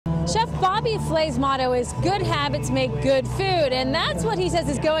Chef Bobby Flay's motto is good habits make good food, and that's what he says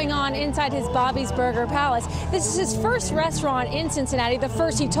is going on inside his Bobby's Burger Palace. This is his first restaurant in Cincinnati, the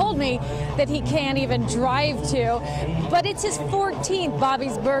first he told me that he can't even drive to, but it's his 14th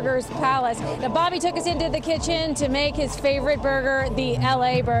Bobby's Burgers Palace. Now, Bobby took us into the kitchen to make his favorite burger, the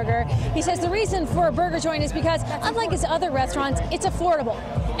LA burger. He says the reason for a burger joint is because, unlike his other restaurants, it's affordable.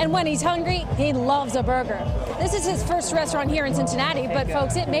 And when he's hungry, he loves a burger. This is his first restaurant here in Cincinnati, but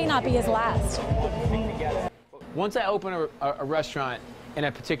folks, it may not be his last. Once I open a restaurant in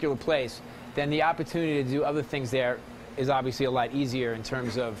a particular place, then the opportunity to do other things there is obviously a lot easier in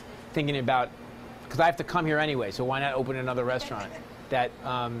terms of thinking about, because I have to come here anyway, so why not open another restaurant that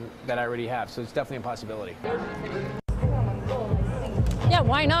I already have? So it's definitely a possibility. Yeah,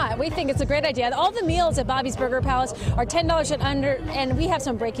 why not? We think it's a great idea. All the meals at Bobby's Burger Palace are $10 and under, and we have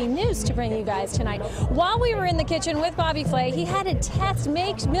some breaking news to bring you guys tonight. While we were in the kitchen with Bobby Flay, he had a test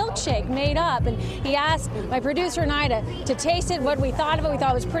milkshake made up, and he asked my producer and I to taste it, what we thought of it. We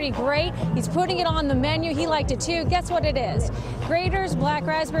thought it was pretty great. He's putting it on the menu. He liked it too. Guess what it is? Grater's black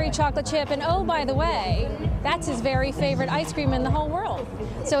raspberry chocolate chip, and oh, by the way, that's his very favorite ice cream in the whole world.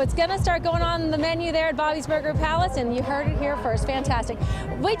 So it's going to start going on the menu there at Bobby's Burger Palace, and you heard it here first. Fantastic.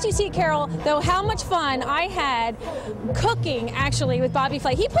 Wait till you see, Carol, though, how much fun I had cooking, actually, with Bobby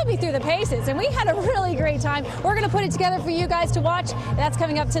Flay. He put me through the paces, and we had a really great time. We're going to put it together for you guys to watch. That's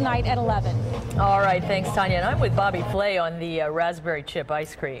coming up tonight at 11. All right, thanks, Tanya. And I'm with Bobby Flay on the raspberry chip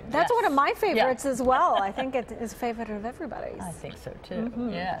ice cream. That's one of my favorites as well. I think it is a favorite of everybody's. I think so, too.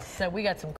 Yes. So we got some